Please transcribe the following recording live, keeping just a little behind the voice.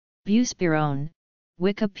Buspirone,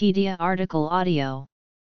 Wikipedia article audio.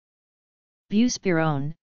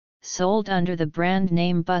 Buspirone, sold under the brand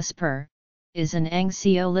name Buspir, is an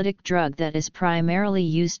anxiolytic drug that is primarily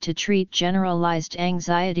used to treat generalized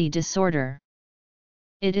anxiety disorder.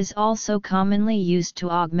 It is also commonly used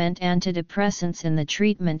to augment antidepressants in the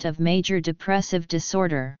treatment of major depressive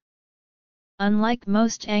disorder. Unlike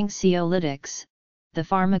most anxiolytics, the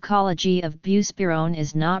pharmacology of buspirone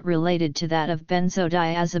is not related to that of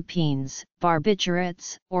benzodiazepines,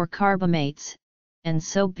 barbiturates, or carbamates, and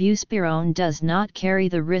so buspirone does not carry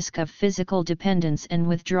the risk of physical dependence and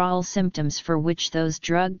withdrawal symptoms for which those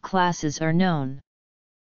drug classes are known.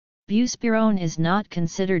 Buspirone is not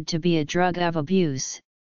considered to be a drug of abuse,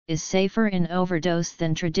 is safer in overdose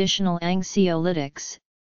than traditional anxiolytics,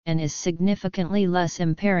 and is significantly less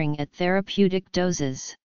impairing at therapeutic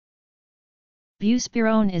doses.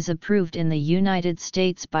 Buspirone is approved in the United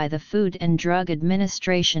States by the Food and Drug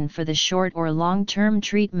Administration for the short or long-term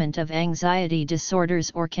treatment of anxiety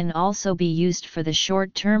disorders, or can also be used for the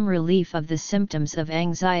short-term relief of the symptoms of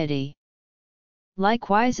anxiety.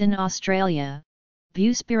 Likewise, in Australia,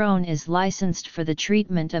 buspirone is licensed for the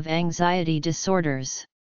treatment of anxiety disorders.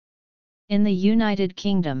 In the United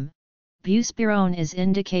Kingdom, buspirone is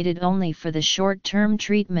indicated only for the short-term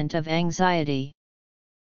treatment of anxiety.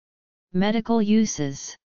 Medical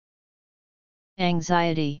uses.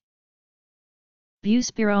 Anxiety.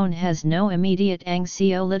 Buspirone has no immediate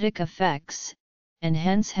anxiolytic effects, and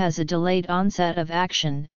hence has a delayed onset of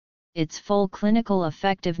action. Its full clinical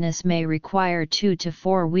effectiveness may require 2 to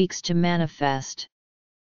 4 weeks to manifest.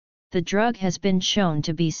 The drug has been shown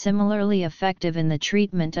to be similarly effective in the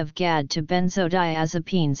treatment of GAD to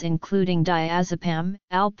benzodiazepines including diazepam,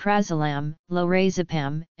 alprazolam,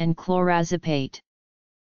 lorazepam, and clorazepate.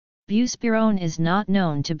 Buspirone is not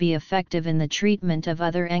known to be effective in the treatment of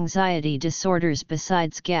other anxiety disorders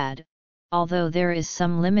besides GAD, although there is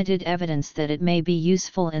some limited evidence that it may be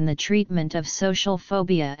useful in the treatment of social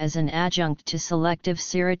phobia as an adjunct to selective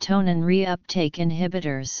serotonin reuptake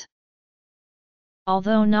inhibitors.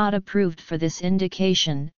 Although not approved for this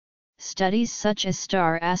indication, studies such as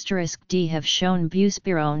STAR*D have shown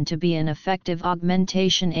buspirone to be an effective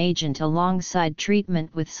augmentation agent alongside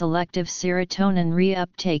treatment with selective serotonin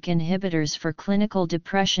reuptake inhibitors for clinical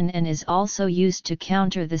depression, and is also used to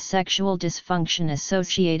counter the sexual dysfunction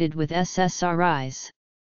associated with SSRIs.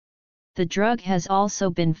 The drug has also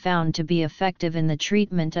been found to be effective in the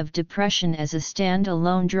treatment of depression as a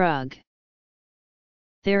stand-alone drug.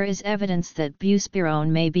 There is evidence that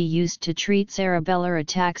buspirone may be used to treat cerebellar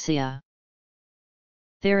ataxia.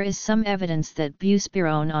 There is some evidence that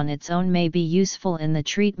buspirone on its own may be useful in the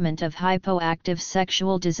treatment of hypoactive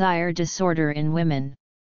sexual desire disorder in women.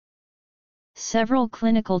 Several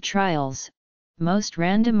clinical trials, most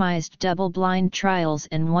randomized double-blind trials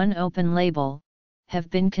and one open-label,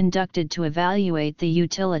 have been conducted to evaluate the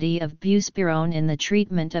utility of buspirone in the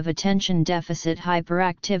treatment of attention deficit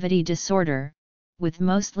hyperactivity disorder, with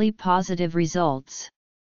mostly positive results.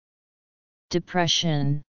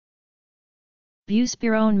 Depression.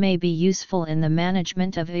 Buspirone may be useful in the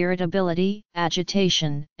management of irritability,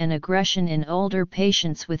 agitation, and aggression in older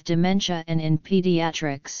patients with dementia and in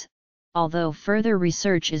pediatrics, although further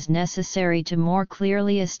research is necessary to more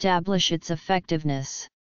clearly establish its effectiveness.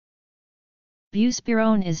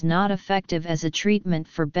 Buspirone is not effective as a treatment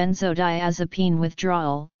for benzodiazepine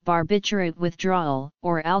withdrawal, barbiturate withdrawal,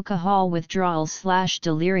 or alcohol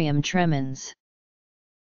withdrawal/delirium tremens.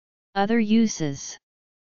 Other uses.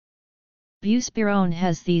 Buspirone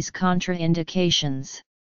has these contraindications.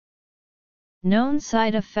 Known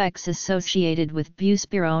side effects associated with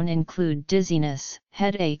buspirone include dizziness,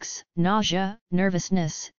 headaches, nausea,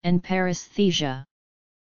 nervousness, and paresthesia.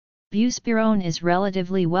 Buspirone is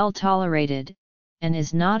relatively well tolerated, and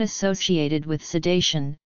is not associated with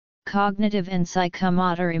sedation, cognitive and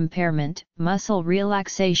psychomotor impairment, muscle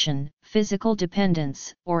relaxation, physical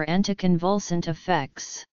dependence, or anticonvulsant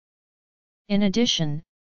effects. In addition,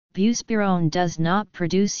 buspirone does not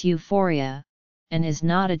produce euphoria, and is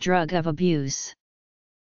not a drug of abuse.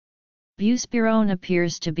 Buspirone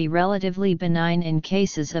appears to be relatively benign in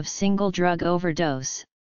cases of single drug overdose,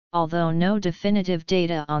 although no definitive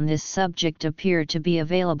data on this subject appear to be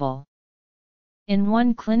available. In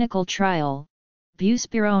one clinical trial,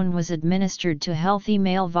 buspirone was administered to healthy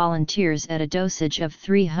male volunteers at a dosage of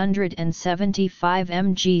 375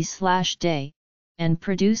 mg/day, and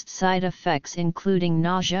produced side effects including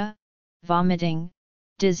nausea, vomiting,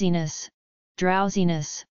 dizziness,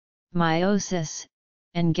 drowsiness, miosis,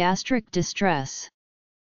 and gastric distress.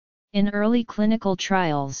 In early clinical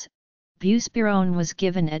trials, Buspirone was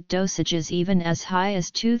given at dosages even as high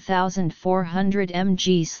as 2,400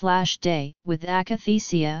 mg/day, with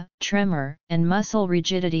akathisia, tremor, and muscle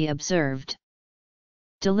rigidity observed.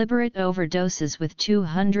 Deliberate overdoses with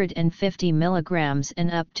 250 mg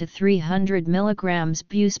and up to 300 mg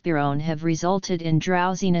buspirone have resulted in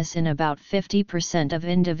drowsiness in about 50% of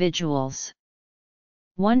individuals.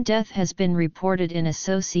 One death has been reported in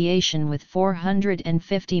association with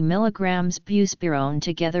 450 mg buspirone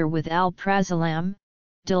together with alprazolam,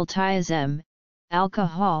 diltiazem,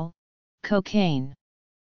 alcohol, cocaine.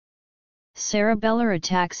 Cerebellar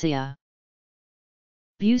ataxia.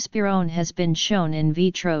 Buspirone has been shown in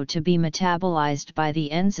vitro to be metabolized by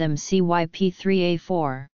the enzyme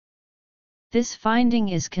CYP3A4. This finding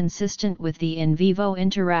is consistent with the in vivo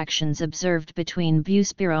interactions observed between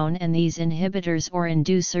buspirone and these inhibitors or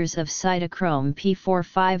inducers of cytochrome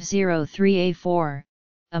P4503A4,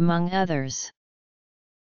 among others.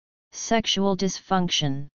 Sexual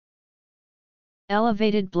dysfunction.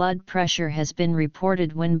 Elevated blood pressure has been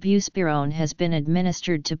reported when buspirone has been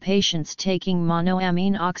administered to patients taking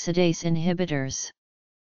monoamine oxidase inhibitors.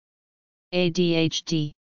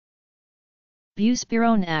 ADHD.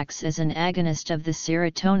 Buspirone acts as an agonist of the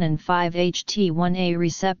serotonin 5-HT1A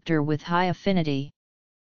receptor with high affinity.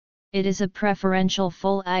 It is a preferential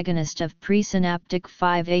full agonist of presynaptic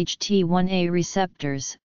 5-HT1A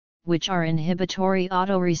receptors, which are inhibitory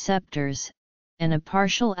autoreceptors, and a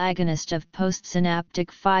partial agonist of postsynaptic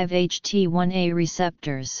 5-HT1A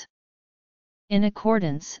receptors. In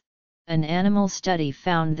accordance, an animal study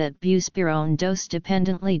found that buspirone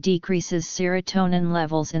dose-dependently decreases serotonin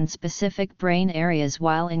levels in specific brain areas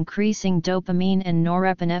while increasing dopamine and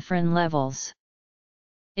norepinephrine levels.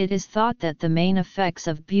 It is thought that the main effects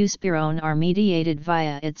of buspirone are mediated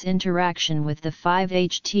via its interaction with the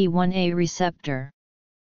 5-HT1A receptor.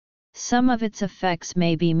 Some of its effects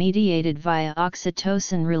may be mediated via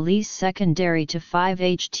oxytocin release secondary to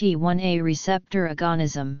 5-HT1A receptor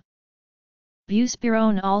agonism.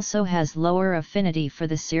 Buspirone also has lower affinity for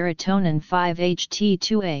the serotonin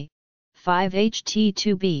 5-HT2A,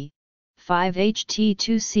 5-HT2B,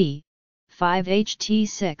 5-HT2C,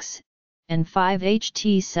 5-HT6, and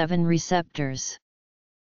 5-HT7 receptors.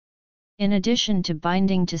 In addition to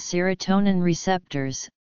binding to serotonin receptors,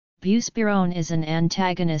 buspirone is an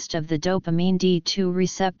antagonist of the dopamine D2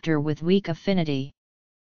 receptor with weak affinity.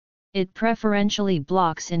 It preferentially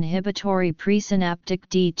blocks inhibitory presynaptic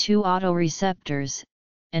D2 autoreceptors,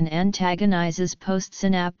 and antagonizes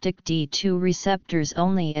postsynaptic D2 receptors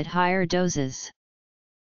only at higher doses.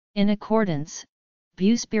 In accordance,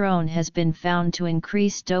 buspirone has been found to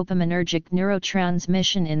increase dopaminergic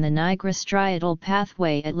neurotransmission in the nigrostriatal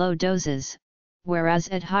pathway at low doses, whereas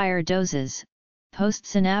at higher doses,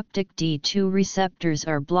 postsynaptic D2 receptors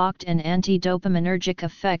are blocked and anti-dopaminergic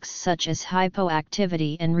effects such as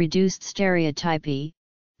hypoactivity and reduced stereotypy,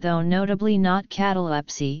 though notably not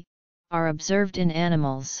catalepsy, are observed in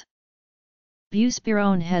animals.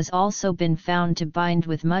 Buspirone has also been found to bind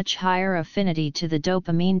with much higher affinity to the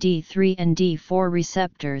dopamine D3 and D4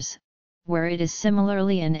 receptors, where it is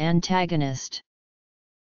similarly an antagonist.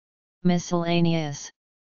 Miscellaneous.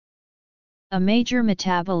 A major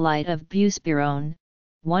metabolite of buspirone,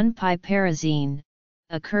 1-piperazine,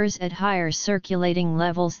 occurs at higher circulating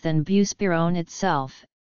levels than buspirone itself,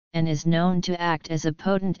 and is known to act as a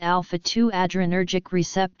potent alpha-2 adrenergic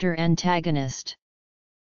receptor antagonist.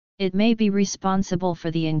 It may be responsible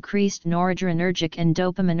for the increased noradrenergic and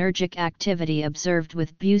dopaminergic activity observed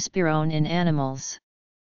with buspirone in animals.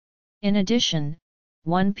 In addition,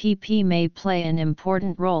 1-pp may play an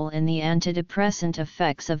important role in the antidepressant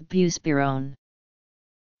effects of buspirone.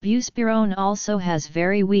 Buspirone also has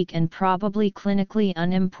very weak and probably clinically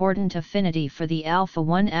unimportant affinity for the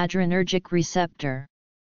alpha-1 adrenergic receptor.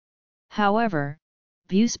 However,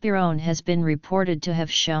 buspirone has been reported to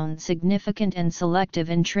have shown significant and selective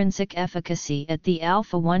intrinsic efficacy at the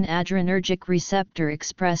alpha-1 adrenergic receptor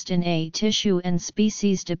expressed in a tissue and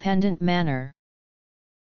species-dependent manner.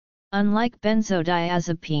 Unlike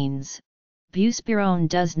benzodiazepines, buspirone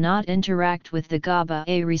does not interact with the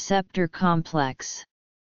GABA-A receptor complex.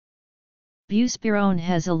 Buspirone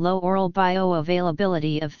has a low oral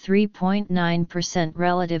bioavailability of 3.9%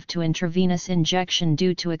 relative to intravenous injection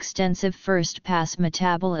due to extensive first-pass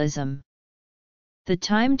metabolism. The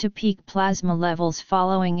time to peak plasma levels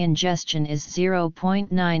following ingestion is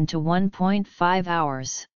 0.9 to 1.5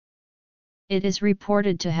 hours. It is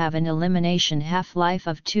reported to have an elimination half-life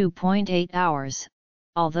of 2.8 hours,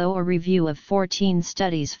 although a review of 14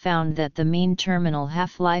 studies found that the mean terminal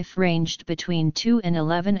half-life ranged between 2 and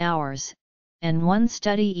 11 hours, and one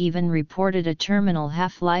study even reported a terminal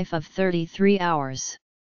half-life of 33 hours.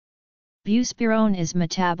 Buspirone is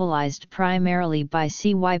metabolized primarily by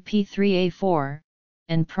CYP3A4,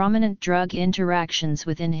 and prominent drug interactions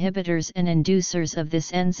with inhibitors and inducers of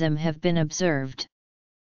this enzyme have been observed.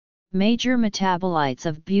 Major metabolites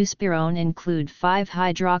of buspirone include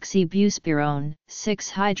 5-hydroxybuspirone,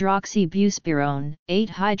 6-hydroxybuspirone,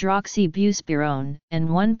 8-hydroxybuspirone, and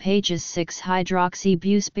 1-pages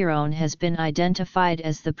 6-hydroxybuspirone has been identified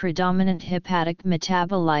as the predominant hepatic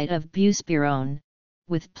metabolite of buspirone,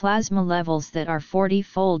 with plasma levels that are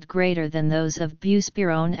 40-fold greater than those of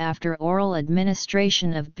buspirone after oral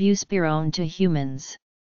administration of buspirone to humans.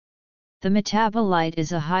 The metabolite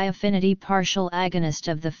is a high-affinity partial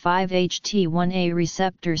agonist of the 5-HT1A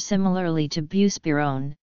receptor similarly to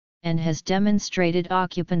buspirone, and has demonstrated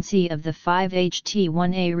occupancy of the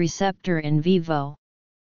 5-HT1A receptor in vivo.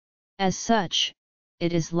 As such,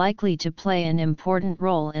 it is likely to play an important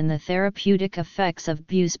role in the therapeutic effects of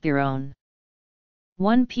buspirone.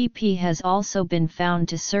 1-pp has also been found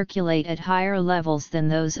to circulate at higher levels than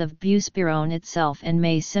those of buspirone itself and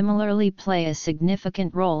may similarly play a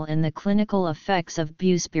significant role in the clinical effects of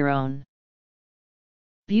buspirone.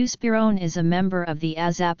 Buspirone is a member of the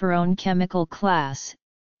azapirone chemical class,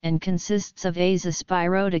 and consists of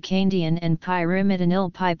azaspirodecanedione and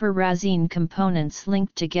pyrimidonyl piperazine components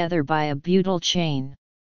linked together by a butyl chain.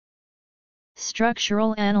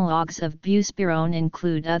 Structural analogues of buspirone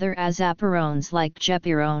include other azapirones like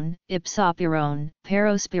gepirone, ipsopirone,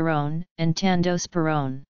 perospirone, and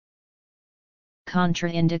tandospirone.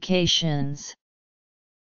 Contraindications: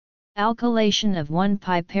 alkylation of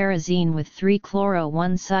 1-piperazine with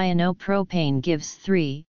 3-chloro-1-cyanopropane gives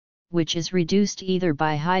 3, which is reduced either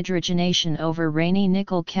by hydrogenation over Raney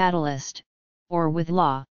nickel catalyst, or with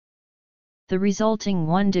La. The resulting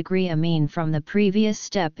 1-degree amine from the previous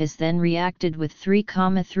step is then reacted with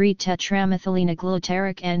 3,3-tetramethylene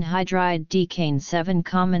anhydride decane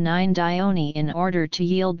 7,9-dione in order to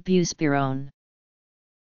yield buspirone.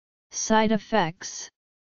 Side effects: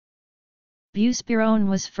 buspirone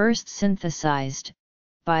was first synthesized,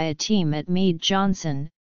 by a team at Mead Johnson,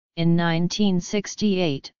 in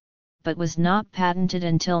 1968, but was not patented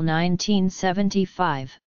until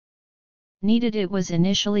 1975. It was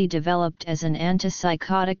initially developed as an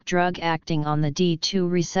antipsychotic drug acting on the D2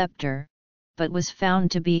 receptor, but was found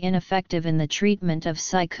to be ineffective in the treatment of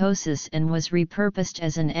psychosis and was repurposed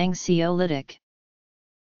as an anxiolytic.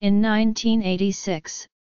 In 1986,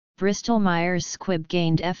 Bristol Myers Squibb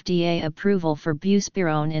gained FDA approval for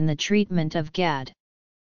buspirone in the treatment of GAD.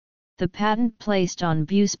 The patent placed on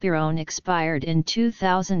buspirone expired in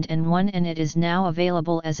 2001 and it is now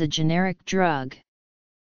available as a generic drug.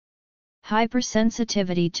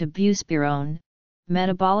 Hypersensitivity to buspirone,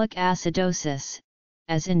 metabolic acidosis,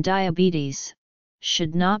 as in diabetes,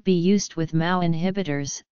 should not be used with MAO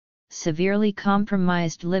inhibitors, severely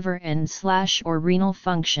compromised liver and/or renal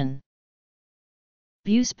function.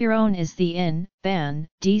 Buspirone is the IN, BAN,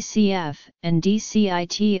 DCF, and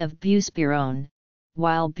DCIT of buspirone,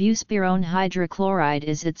 while buspirone hydrochloride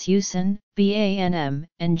is its USAN, BANM,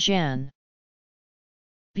 and JAN.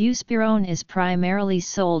 Buspirone is primarily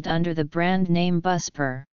sold under the brand name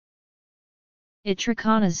Buspir.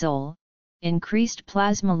 Itraconazole, increased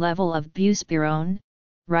plasma level of buspirone,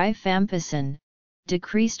 rifampicin,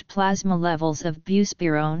 decreased plasma levels of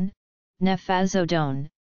buspirone, nefazodone,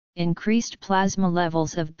 increased plasma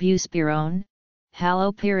levels of buspirone,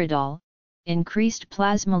 haloperidol, increased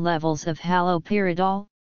plasma levels of haloperidol,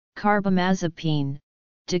 carbamazepine,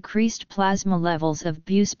 decreased plasma levels of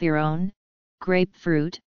buspirone,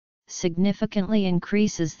 grapefruit, significantly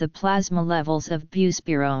increases the plasma levels of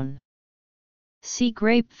buspirone. See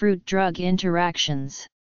grapefruit drug interactions.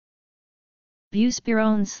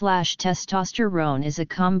 Buspirone/testosterone is a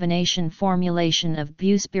combination formulation of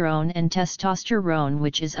buspirone and testosterone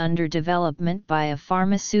which is under development by a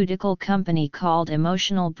pharmaceutical company called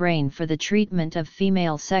Emotional Brain for the treatment of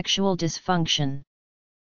female sexual dysfunction.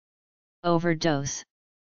 Overdose.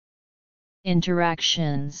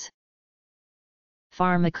 Interactions.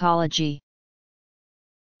 Pharmacology,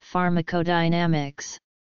 pharmacodynamics,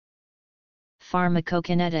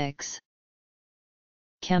 pharmacokinetics,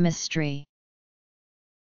 chemistry,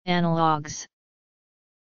 analogues,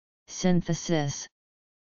 synthesis,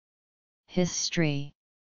 history,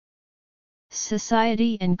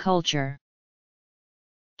 society and culture.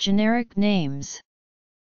 Generic names,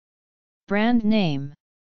 brand name,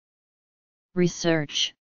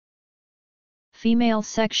 research, female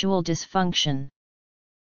sexual dysfunction.